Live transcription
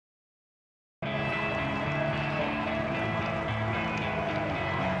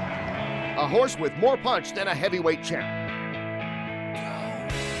horse with more punch than a heavyweight champ.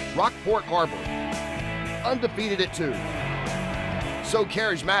 Rockport Harbor, undefeated at 2. So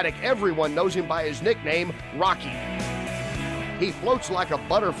charismatic, everyone knows him by his nickname, Rocky. He floats like a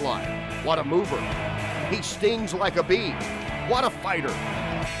butterfly. What a mover. He stings like a bee. What a fighter.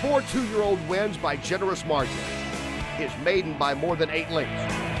 4 two-year-old wins by generous margin. His maiden by more than 8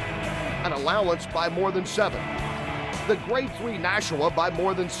 lengths. An allowance by more than 7. The Grade 3 Nashua by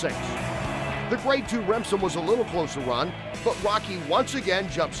more than 6. The Grade 2 Remsen was a little closer run, but Rocky once again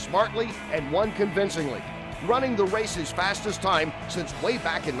jumped smartly and won convincingly, running the race's fastest time since way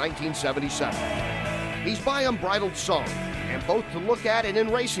back in 1977. He's by unbridled song, and both to look at and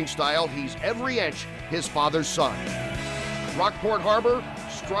in racing style, he's every inch his father's son. Rockport Harbor,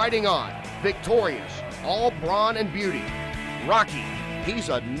 striding on, victorious, all brawn and beauty. Rocky, he's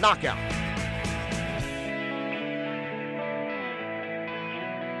a knockout.